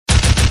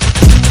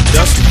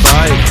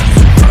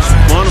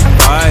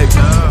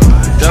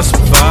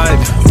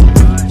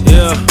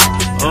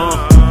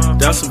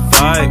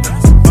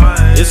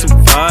that's a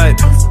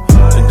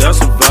vibe. That's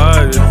a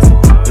vibe.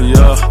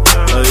 Yeah.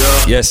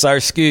 Yes, sir,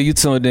 Skill. You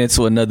tuned in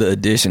to another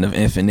edition of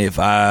Infinite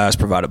Vibes,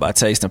 provided by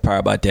Taste and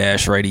powered by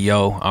Dash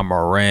Radio. I'm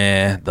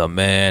Moran, the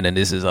man, and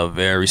this is a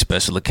very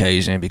special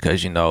occasion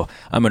because, you know,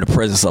 I'm in the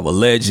presence of a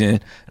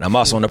legend, and I'm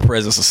also in the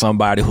presence of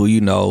somebody who,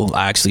 you know,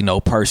 I actually know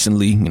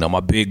personally. You know,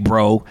 my big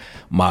bro,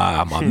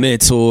 my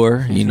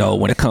mentor. You know,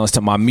 when it comes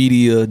to my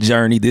media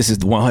journey, this is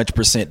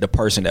 100% the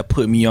person that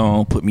put me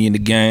on, put me in the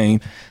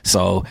game.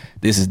 So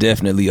this is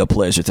definitely a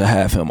pleasure to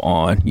have him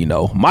on, you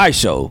know, my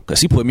show,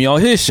 because he put me on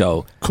his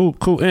show.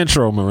 Cool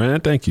intro, Moran.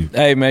 Thank you.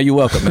 Hey, man, you're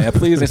welcome, man.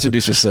 Please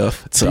introduce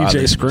yourself to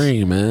DJ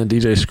Scream, man.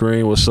 DJ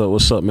Scream, what's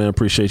up, man?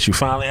 Appreciate you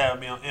finally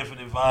having me on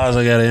Infinite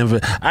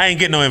Vibes. I ain't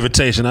getting no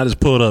invitation. I just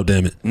pulled up,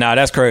 damn it. Nah,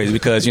 that's crazy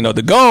because, you know,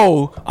 the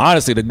goal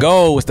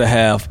was to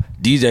have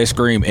DJ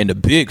Scream and the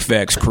Big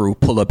Fatcs crew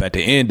pull up at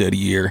the end of the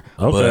year.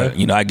 Okay. But,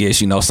 you know, I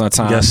guess, you know,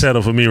 sometimes. You got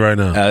settled for me right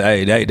now.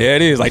 Hey, there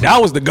it is. Like,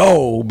 that was the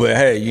goal. But,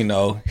 hey, you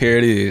know, here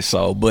it is.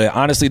 So, but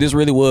honestly, this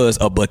really was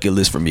a bucket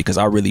list for me because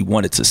I really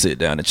wanted to sit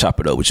down and chop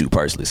it up with you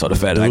personally. So, the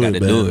fact that I got to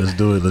do it. Let's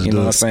do it. You know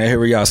what I'm saying? Here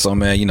we are. So,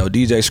 man, you know,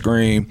 DJ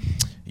Scream,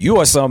 you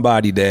are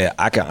somebody that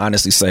I can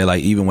honestly say,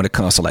 like, even when it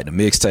comes to like the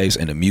mixtapes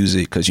and the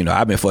music, because, you know,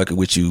 I've been fucking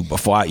with you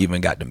before I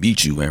even got to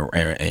meet you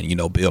and you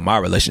know, build my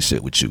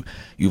relationship with you.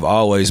 You've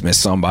always been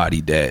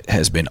somebody that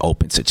has been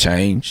open to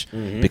change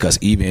because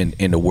even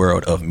in the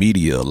world of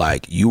media,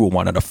 like, you were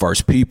one of the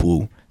first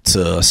people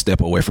to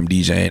step away from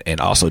DJing and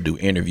also do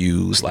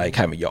interviews, like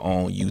having your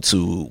own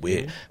YouTube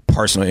with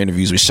personal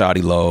interviews with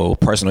Shawty Low,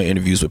 personal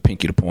interviews with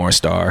Pinky the Porn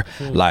Star.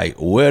 Like,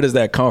 where does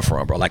that come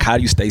from, bro? Like, how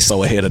do you stay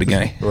so ahead of the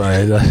game?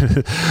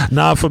 Right.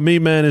 Nah, for me,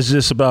 man, it's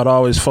just about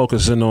always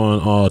focusing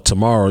on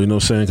tomorrow, you know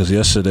what I'm saying? Because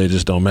yesterday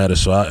just don't matter.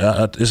 So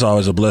it's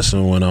always a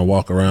blessing when I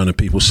walk around and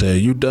people say,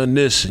 you done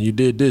this and you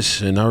did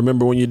this, and I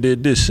remember when you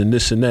did this and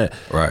this and that.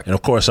 Right. And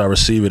of course I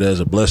receive it as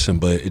a blessing,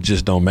 but it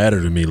just don't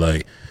matter to me.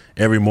 Like,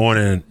 every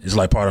morning is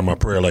like part of my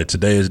prayer. Like,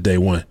 today is day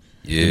one.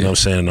 Yeah. You know what I'm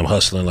saying? And I'm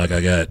hustling like I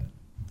got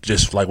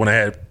just like when I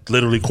had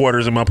literally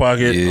quarters in my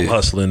pocket, I'm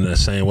hustling in the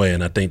same way.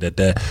 And I think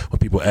that when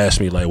people ask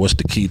me, like, what's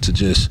the key to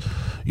just,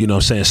 you know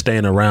what I'm saying,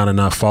 staying around and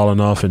not falling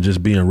off and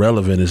just being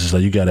relevant, it's just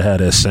like you got to have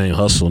that same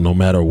hustle no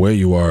matter where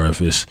you are.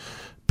 If it's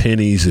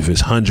pennies, if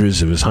it's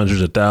hundreds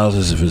of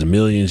thousands, if it's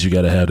millions, you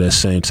got to have that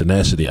same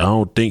tenacity. I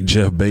don't think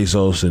Jeff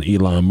Bezos and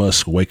Elon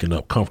Musk waking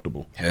up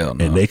comfortable. Hell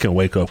no. And they can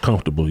wake up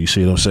comfortable. You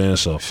see what I'm saying?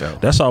 So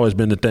that's always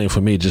been the thing for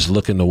me, just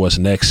looking to what's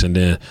next. And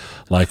then,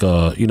 like,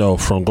 you know,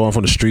 from going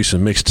from the streets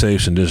and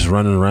mixtapes and just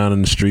running around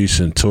in the streets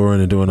and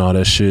touring and doing all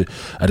that shit,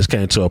 I just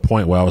came to a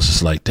point where I was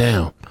just like,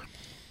 damn,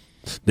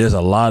 there's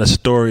a lot of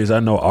stories I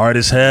know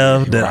artists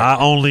have that I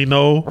only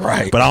know,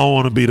 but I don't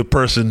want to be the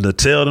person to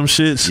tell them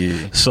shits.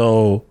 Yeah.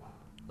 So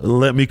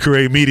let me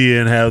create media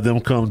and have them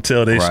come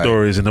tell their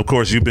stories. And of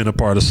course, you've been a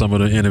part of some of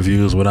the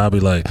interviews when I'll be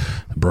like,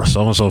 bro,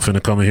 so-and-so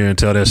finna come in here and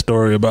tell that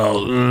story about,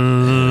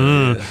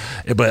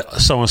 but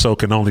so-and-so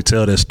can only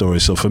tell that story.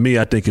 So for me,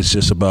 I think it's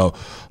just about,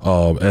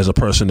 as a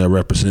person that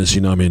represents,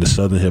 you know what I mean, the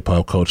Southern hip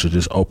hop culture,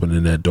 just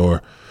opening that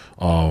door,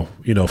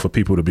 you know, for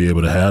people to be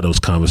able to have those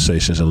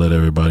conversations and let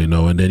everybody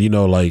know. And then, you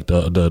know, like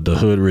the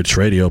Hood Rich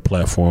radio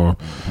platform,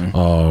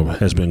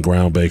 has been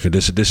groundbreaking.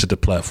 This is the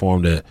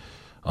platform that,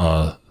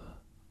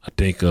 I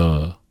think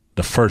the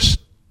first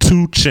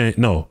 2 Chainz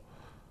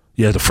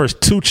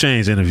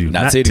interview,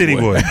 not Titty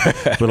Boy,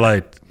 but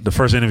like the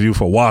first interview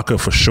for Waka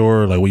for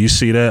sure. Like when you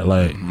see that,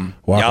 like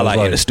Waka y'all like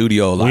in the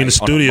studio, we in the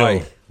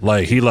studio,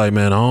 like he like,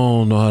 man, I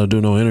don't know how to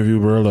do no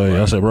interview, bro. Like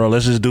I said, bro,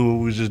 let's just do what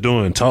we was just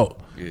doing, talk.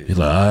 He's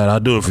like, all right, I'll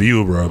do it for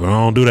you, bro, but I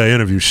don't do that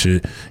interview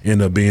shit.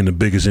 End up being the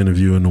biggest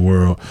interview in the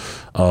world.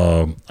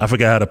 I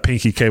forgot how the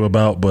Pinky came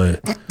about,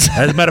 but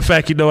as a matter of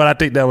fact, you know what? I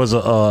think that was a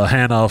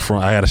handoff from.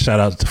 I got a shout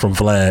out from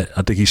Vlad.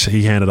 I think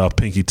he handed off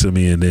Pinky to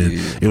me, and then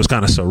it was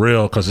kind of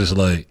surreal because it's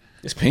like,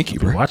 it's Pinky,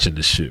 bro. Watching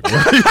this shit, bro. You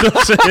know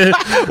what I'm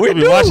saying? We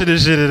be watching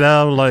this shit, and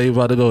I'm like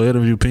about to go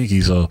interview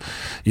Pinky. So,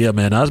 yeah,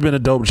 man, that's been a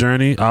dope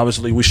journey.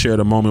 Obviously, we shared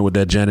a moment with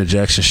that Janet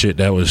Jackson shit.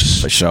 That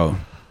was for sure.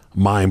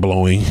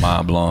 Mind-blowing. You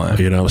know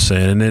what I'm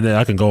saying? And then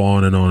I can go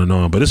on and on and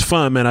on. But it's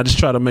fun, man. I just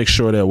try to make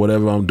sure that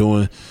whatever I'm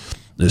doing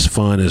is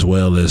fun as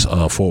well as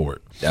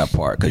forward. That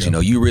part, because you know,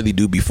 you really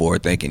do be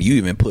forward thinking. You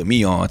even put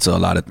me on to a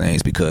lot of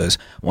things, because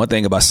one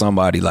thing about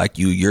somebody like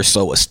you're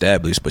so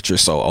established, but you're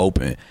so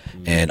open.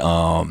 And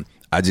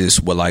I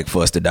just would like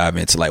for us to dive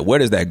into, like, where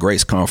does that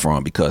grace come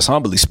from? Because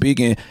humbly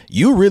speaking,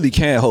 you really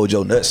can't hold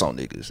your nuts on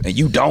niggas, and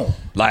you don't.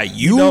 Like,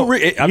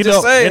 I'm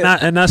just saying.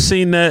 And I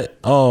seen that.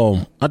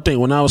 I think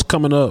when I was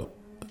coming up,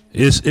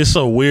 it's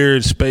a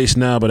weird space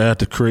now, but I have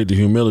to create the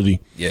humility.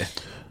 Yeah,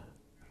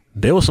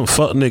 there was some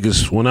fuck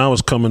niggas when I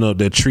was coming up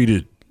that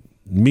treated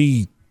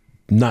me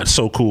not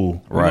so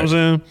cool. You know what I'm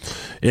saying?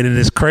 And it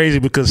is crazy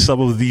because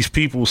some of these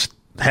people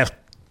have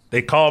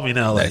they call me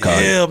now, like, call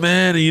yeah,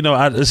 man. And, you know,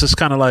 it's just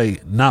kind of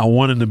like not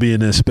wanting to be in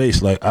that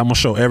space. Like, I'm gonna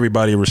show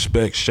everybody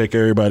respect, shake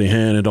everybody's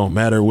hand. It don't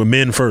matter. We're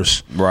men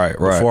first, right.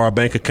 Before our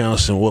bank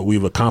accounts and what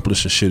we've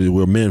accomplished and shit,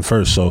 we're men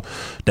first. So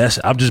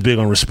I'm just big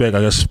on respect.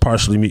 I guess it's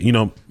partially me. You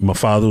know, my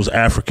father was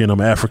African.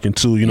 I'm African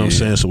too. You know what I'm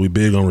saying? So we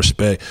big on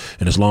respect.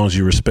 And as long as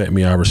you respect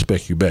me, I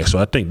respect you back. So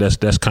I think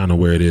that's kind of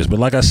where it is. But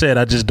like I said,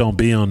 I just don't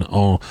be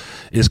on.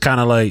 It's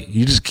kind of like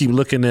you just keep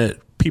looking at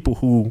people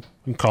who you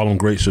can call them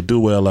greats or do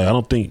well. Like, I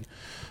don't think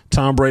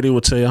Tom Brady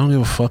would say, I don't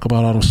give a fuck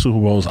about all them Super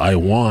Bowls. I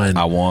won.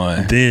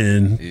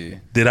 Then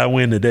did I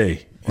win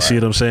today? You see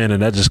what I'm saying?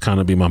 And that just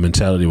kind of be my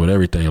mentality with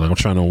everything. Like, I'm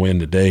trying to win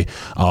today.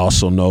 I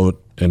also know,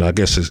 and I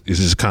guess it's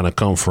just kind of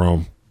come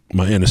from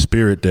my inner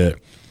spirit, that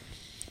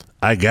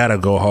I gotta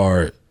go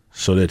hard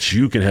so that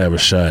you can have a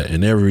shot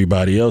and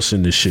everybody else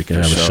in this shit can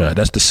have a shot.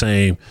 That's the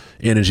same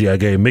energy I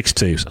gave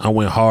Mixtapes. I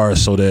went hard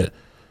so that,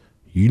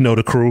 you know,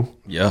 the crew.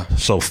 Yeah.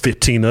 So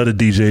 15 other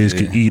DJs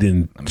can eat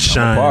and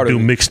shine and do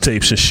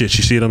mixtapes and shit.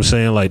 You see what I'm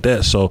saying? Like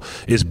that. So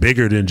it's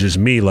bigger than just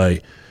me.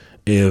 Like,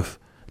 if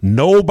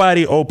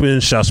nobody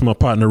opened, shouts to my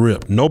partner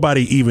Rip,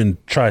 nobody even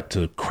tried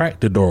to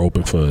crack the door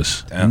open for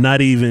us. Damn.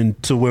 Not even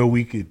to where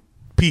we could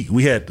peek.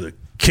 We had to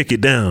kick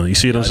it down. You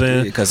see what I'm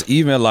saying? Because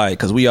even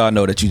because we all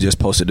know that you just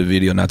posted a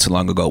video not too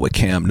long ago with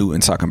Cam Newton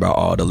talking about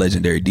all the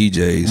legendary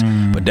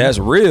DJs, but that's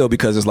real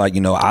because it's like,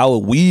 you know,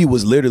 we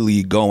was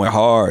literally going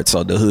hard.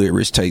 So the Hood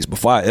Rich Takes,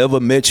 before I ever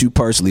met you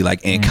personally,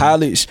 like in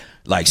college,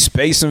 like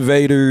Space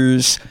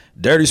Invaders,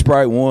 Dirty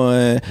Sprite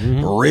 1,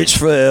 Rich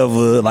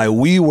Forever, like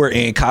we were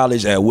in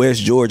college at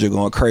West Georgia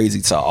going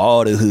crazy to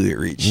all the Hood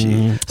Rich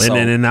shit. So,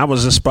 and I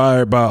was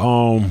inspired by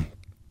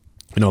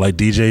you know, like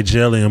DJ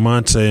Jelly and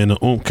Monte and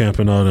the Camp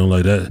and all them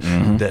like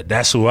that.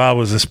 That's who I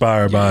was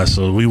inspired by.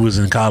 So we was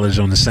in college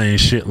on the same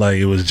shit. Like,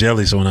 it was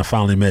Jelly. So when I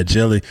finally met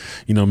Jelly,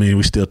 you know what I mean,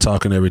 we still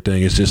talking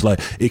everything. It's just like,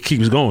 it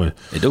keeps going.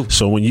 It do.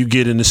 So when you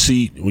get in your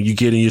seat,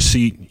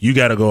 you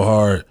got to go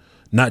hard.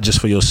 Not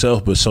just for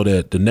yourself, but so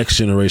that the next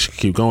generation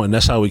can keep going.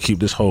 That's how we keep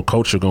this whole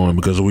culture going,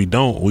 because if we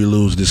don't, we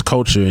lose this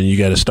culture, and you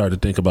got to start to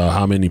think about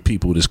how many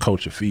people this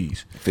culture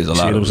feeds. Feeds a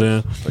lot of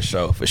them. For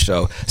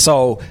sure.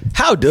 So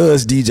how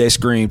does DJ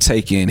Scream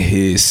take in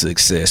his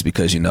success?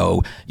 Because, you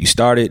know, you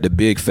started the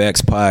Big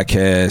Fatcs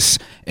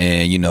podcast,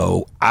 and, you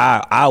know,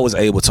 I was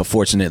able to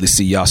fortunately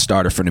see y'all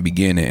started from the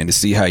beginning and to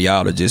see how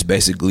y'all are just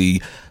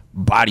basically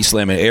body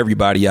slamming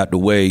everybody out the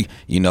way.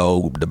 You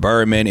know, the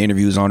Birdman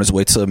interview is on its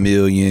way to 1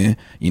 million.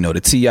 You know,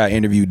 the T.I.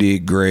 interview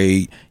did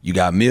great. You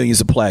got millions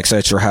of plaques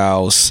at your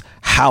house.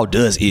 How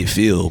does it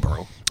feel,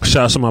 bro?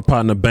 Shouts to my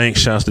partner Bank.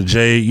 Shouts to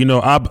Jay. You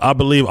know, I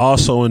believe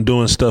also in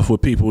doing stuff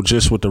with people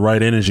just with the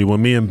right energy.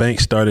 When me and Bank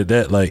started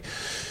that, like,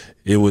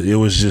 it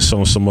was just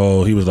on some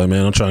old, he was like,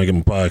 man, I'm trying to get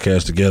my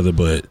podcast together,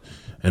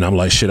 and I'm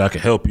like, shit, I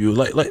can help you.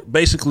 Like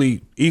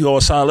basically, ego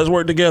aside, let's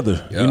work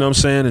together. Yeah. You know what I'm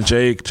saying? And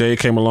Jay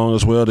came along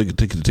as well to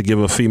give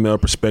a female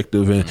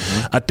perspective. And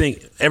I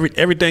think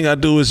everything I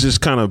do is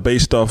just kind of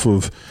based off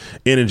of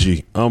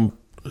energy.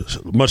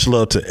 Much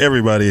love to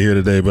everybody here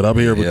today, but I'm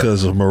here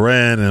because of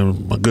Moran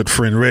and my good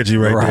friend Reggie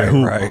there,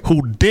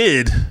 who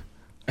did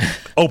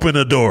open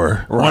a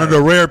door. Right. One of the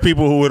rare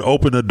people who would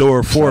open a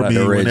door for me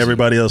when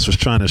everybody else was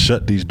trying to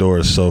shut these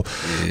doors. So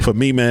for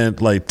me, man,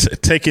 like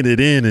taking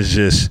it in is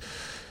just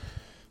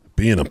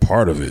being a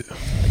part of it.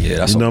 Yeah,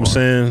 that's, you know what I'm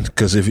saying?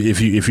 Because if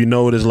you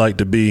know what it's like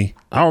to be,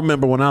 I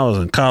remember when I was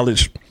in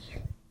college,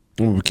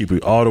 I'm gonna keep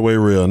it all the way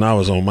real, and I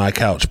was on my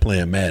couch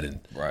playing Madden.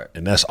 Right.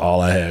 And that's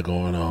all I had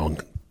going on.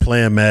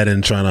 Playing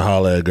Madden, trying to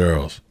holler at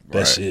girls.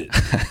 That's it.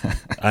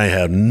 I ain't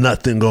have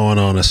nothing going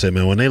on. I said,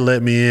 man, when they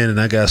let me in and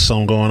I got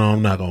something going on,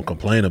 I'm not gonna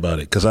complain about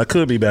it, because I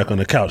could be back on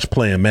the couch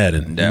playing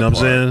Madden. You know what I'm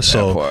saying?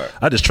 So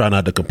I just try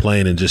not to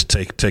complain and just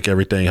take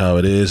everything how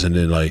it is, and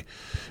then, like,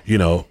 you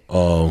know,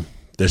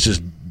 there's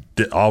just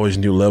always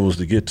new levels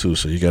to get to,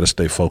 so you got to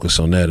stay focused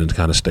on that and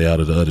kind of stay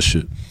out of the other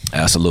shit.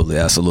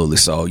 Absolutely.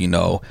 So, you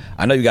know,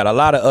 I know you got a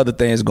lot of other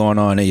things going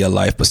on in your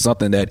life, but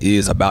something that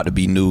is about to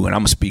be new, and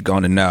I'm gonna speak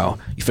on it now.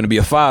 You finna be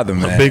a father,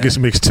 man. The biggest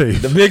mixtape.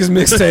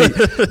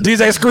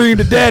 DJ Scream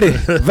the Daddy,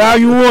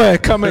 Value 1,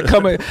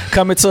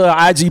 coming to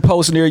an IG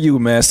post near you,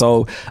 man.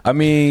 So, I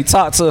mean,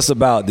 talk to us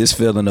about this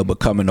feeling of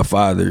becoming a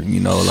father.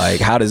 You know, like,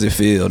 how does it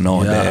feel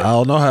knowing that? I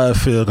don't know how it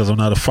feels because I'm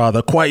not a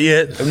father quite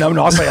yet. No,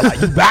 I'm saying, like,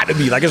 you about to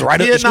be, like, it's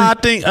right up the street.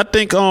 I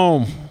think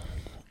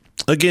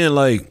again,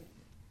 like,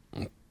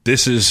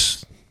 this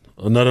is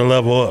another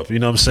level up. You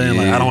know what I'm saying?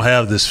 Like, I don't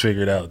have this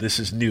figured out. This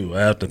is new.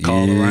 I have to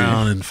call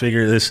around and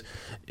figure this.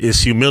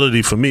 It's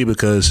humility for me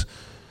because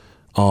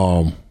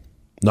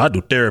I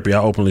do therapy.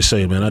 I openly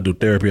say, man, I do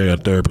therapy. I got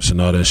a therapist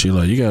and all that. She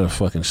like, you gotta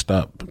fucking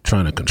stop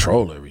trying to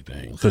control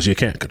everything, because you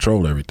can't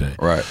control everything.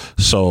 Right.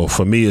 So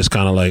for me, it's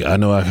kind of like, I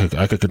know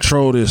I could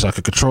control this. I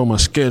could control my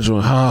schedule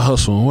and how I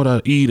hustle and what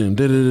I eat and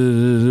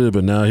da-da-da-da-da.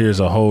 But now here's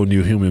a whole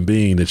new human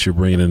being that you're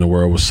bringing in the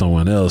world with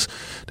someone else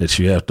that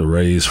you have to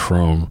raise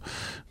from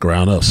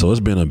ground up. So it's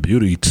been a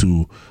beauty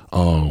to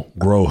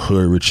grow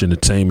Hood Rich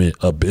Entertainment,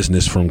 a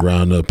business from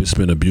ground up. It's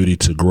been a beauty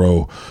to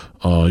grow,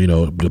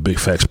 the Big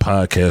Facts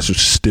podcast, which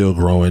is still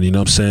growing, you know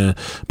what I'm saying?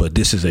 But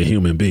this is a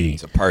human being.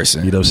 It's a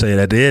person. You know what I'm saying?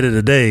 At the end of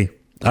the day,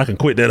 I can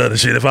quit that other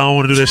shit. If I don't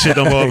want to do that shit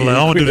no more, I'm like, I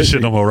don't want to do this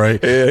shit no more,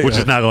 right? Which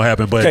is not going to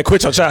happen. But can't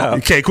quit your child.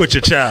 You can't quit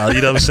your child.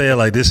 You know what I'm saying?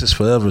 Like, this is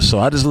forever. So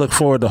I just look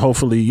forward to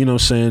hopefully, you know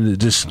what I'm saying,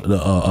 just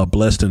a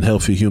blessed and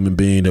healthy human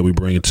being that we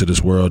bring into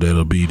this world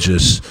that'll be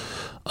just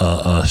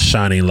a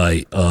shining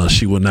light.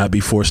 She will not be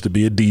forced to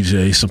be a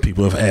DJ. Some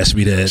people have asked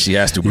me that. She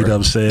has to, bro. You know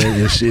what I'm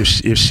saying?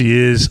 if she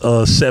is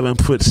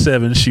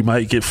 7'7", she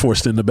might get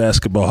forced into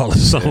basketball or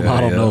something. I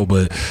don't know.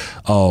 But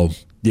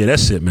yeah,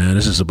 that's it, man.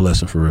 This is a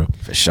blessing for real.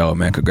 For sure,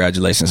 man.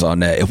 Congratulations on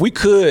that. If we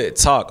could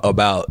talk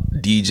about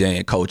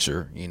DJing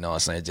culture, you know what I'm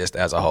saying, just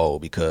as a whole,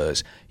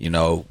 because,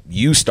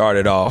 you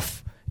started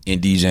off in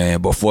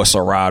DJing before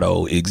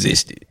Serato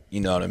existed. You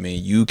know what I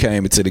mean? You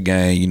came into the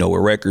game,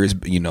 with records,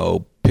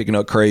 picking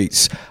up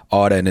crates,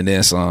 all that, and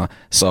then some.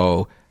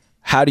 So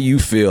how do you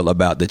feel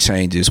about the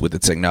changes with the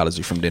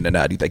technology from then to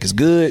now? Do you think it's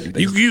good?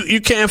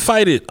 You can't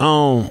fight it.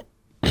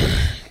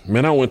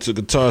 Man, I went to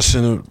Guitar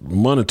Center a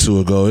month or two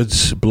ago.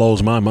 It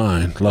blows my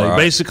mind. Like,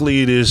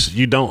 basically, it is,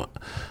 you don't,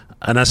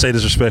 and I say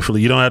this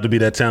respectfully, you don't have to be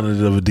that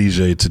talented of a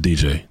DJ to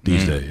DJ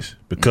these days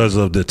because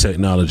of the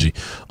technology.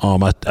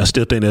 I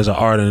still think there's an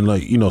art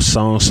in,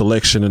 song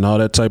selection and all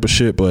that type of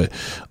shit. But,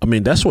 I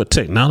mean, that's what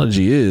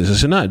technology is.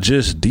 It's not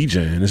just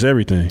DJing. It's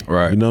everything.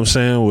 Right. You know what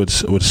I'm saying?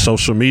 With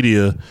social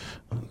media,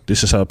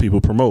 this is how people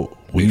promote.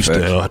 We used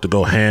to have to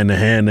go hand to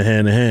hand to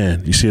hand to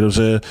hand. You see what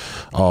I'm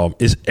saying?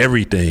 It's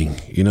everything.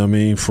 You know what I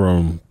mean?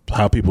 From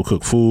how people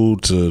cook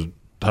food to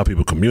how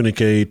people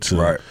communicate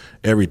to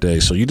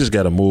everything. So you just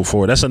got to move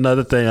forward. That's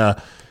another thing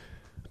I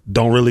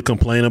don't really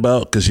complain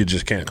about because you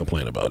just can't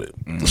complain about it.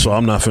 So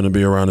I'm not finna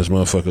be around this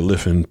motherfucker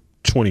lifting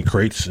 20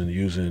 crates and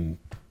using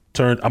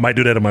I might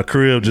do that in my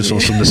crib just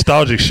on some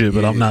nostalgic shit,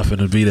 but I'm not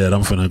finna be that.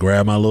 I'm finna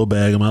grab my little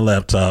bag and my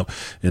laptop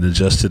and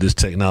adjust to this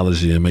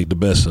technology and make the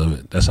best of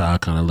it. That's how I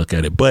kind of look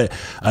at it. But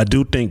I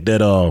do think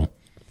that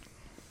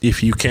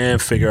if you can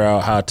figure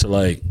out how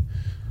to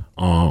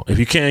if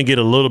you can get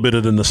a little bit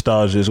of the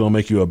nostalgia, it's gonna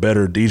make you a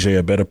better DJ,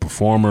 a better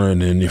performer.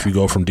 And then if you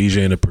go from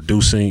DJing to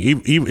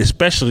producing,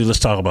 especially let's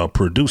talk about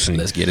producing.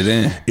 Let's get it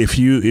in. If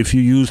you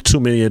use too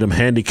many of them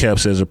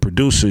handicaps as a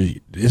producer,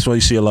 that's why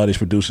you see a lot of these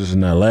producers are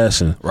not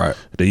lasting. Right.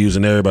 They're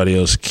using everybody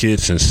else's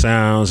kits and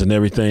sounds and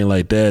everything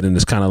like that, and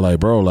it's kind of like,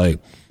 bro,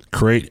 like,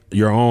 create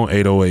your own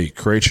 808,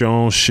 create your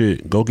own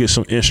shit, go get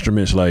some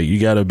instruments. Like, you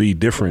got to be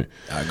different.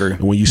 I agree.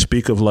 And when you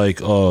speak of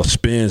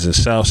Spins and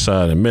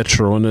Southside and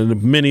Metro and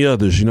then many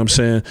others, you know what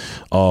I'm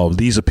saying?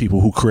 These are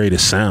people who created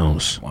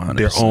sounds, 100%.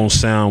 Their own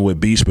sound with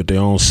beats, but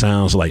their own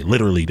sounds, like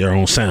literally their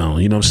own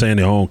sound, you know what I'm saying?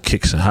 Their own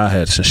kicks and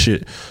hi-hats and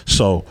shit.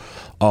 So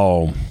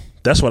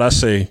that's what I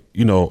say,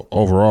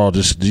 overall,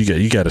 just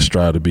you got to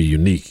strive to be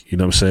unique. You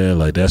know what I'm saying?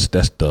 Like, that's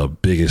the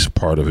biggest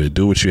part of it.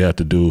 Do what you have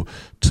to do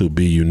to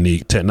be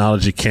unique.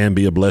 Technology can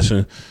be a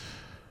blessing,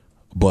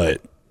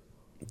 but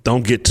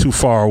don't get too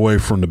far away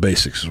from the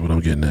basics is what I'm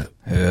getting at.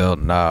 Hell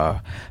nah.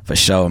 For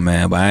sure,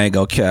 man. But I ain't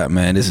gonna cap,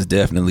 man. This is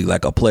definitely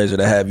like a pleasure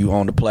to have you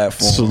on the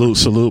platform.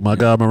 Salute, my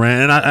guy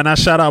Moran. And I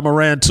shout out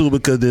Moran too,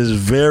 because there's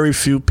very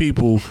few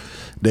people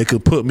that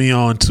could put me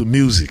on to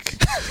music.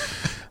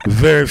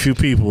 Very few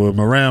people. And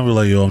Moran was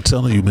like, yo, I'm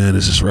telling you, man,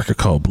 there's this record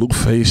called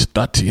Blueface,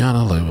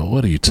 Tatiana. Like, well,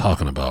 what are you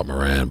talking about,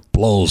 Moran?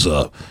 Blows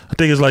up. I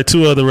think it's like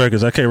 2 other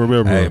records. I can't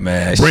remember. Hey,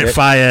 man. Brent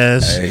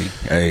Faiyaz.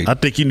 Hey. I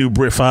think you knew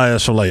Brent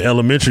Faiyaz from like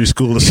elementary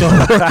school or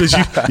something. Because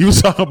you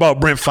was talking about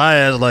Brent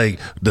Faiyaz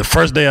like the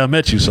first day I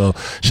met you. So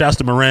shouts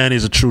to Moran.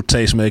 He's a true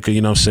tastemaker.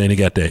 You know what I'm saying? He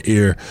got that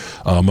ear.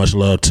 Much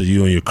love to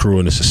you and your crew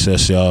and the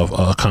success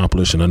y'all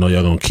accomplished. And I know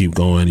y'all going to keep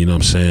going. You know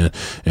what I'm saying?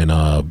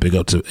 And big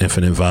up to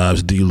Infinite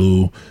Vibes,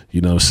 D-Lou. You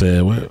know what I'm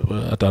saying?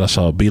 I thought I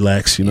saw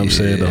B-Lax, you know what I'm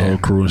saying? The whole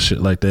crew and shit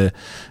like that.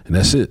 And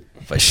that's it.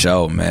 For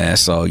sure, man.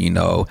 So,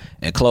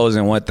 in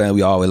closing, one thing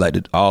we always like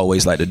to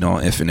do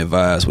on Infinite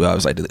Vibes, we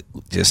always like to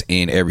just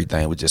end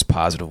everything with just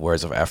positive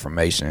words of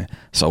affirmation.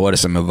 So what are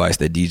some advice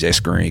that DJ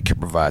Screen can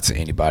provide to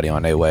anybody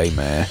on their way,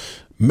 man?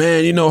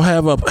 Man,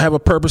 have a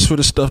purpose for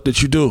the stuff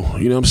that you do.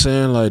 You know what I'm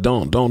saying? Like,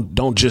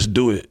 don't just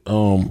do it.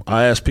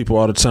 I ask people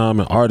all the time,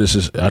 and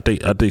artists, I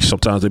think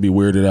sometimes they be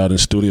weirded out in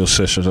studio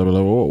sessions. I be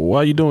like, well, why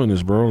are you doing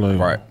this, bro? Like,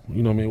 right.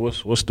 You know what I mean?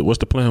 What's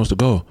the plan? What's the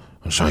goal?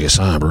 I'm trying to get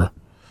signed, bro.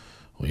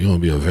 Well, you're gonna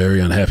be a very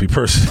unhappy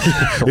person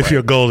if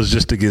your goal is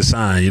just to get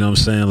signed. You know what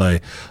I'm saying?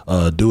 Like,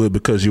 do it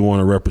because you want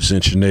to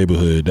represent your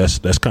neighborhood.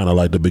 That's kind of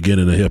like the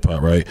beginning of hip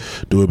hop, right?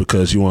 Do it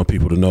because you want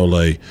people to know,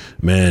 like,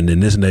 man,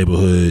 in this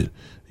neighborhood,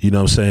 you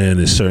know what I'm saying,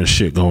 there's certain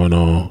shit going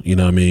on, you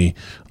know what I mean?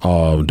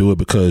 Do it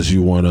because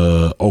you want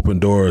to open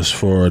doors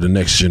for the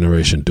next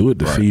generation. Do it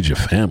to feed your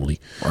family.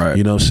 Right.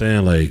 You know what I'm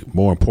saying? Like,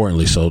 more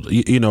importantly. So,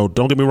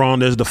 don't get me wrong,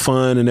 there's the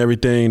fun and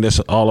everything. That's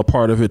all a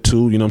part of it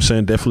too. You know what I'm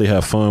saying? Definitely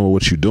have fun with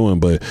what you're doing,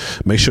 but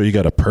make sure you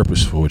got a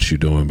purpose for what you're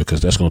doing,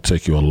 because that's going to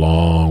take you a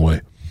long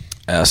way.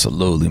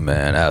 Absolutely,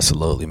 man.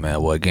 Absolutely,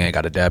 man. Well, again,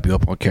 got to dap you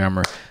up on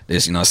camera.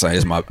 This, you know what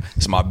I'm saying,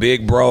 it's my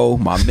big bro,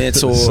 my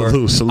mentor.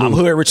 Salute. I'm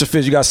Hood Rich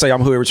Official. You got to say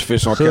I'm Hood Rich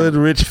Official on camera. Hood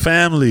Rich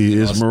family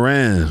is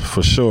Moran,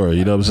 for sure.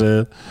 You know what I'm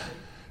saying?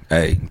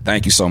 Hey,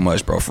 thank you so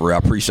much, bro. For real, I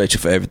appreciate you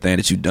for everything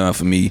that you've done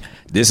for me.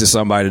 This is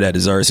somebody that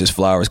deserves his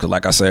flowers because,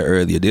 like I said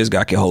earlier, this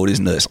guy can hold his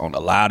nuts on a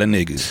lot of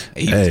niggas. And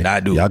he does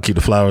not do y'all it. Keep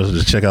the flowers.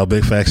 Just check out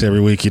Big Facts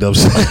every week. You know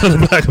what I'm saying?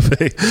 On the back of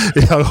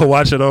it. Y'all go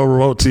watch it on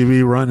Remote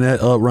TV. Run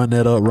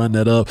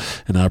that up.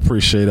 And I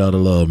appreciate all the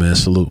love, man.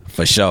 Salute.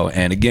 For sure.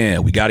 And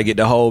again, we got to get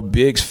the whole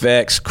Big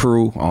Facts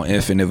crew on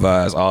Infinite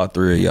Vibes, all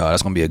three of y'all.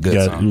 That's going to be a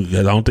good time.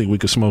 I don't think we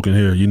can smoke in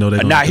here. You know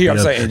that. Not here, I'm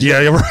saying.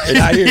 Yeah, you're right.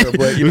 Not here,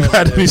 but we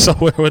got to be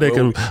somewhere where they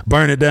can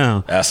burn it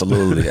down.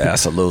 Absolutely.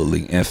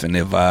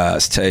 Infinite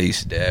Vibes,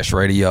 Taste, Dash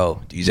Radio.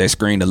 DJ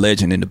Screen, the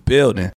legend in the building.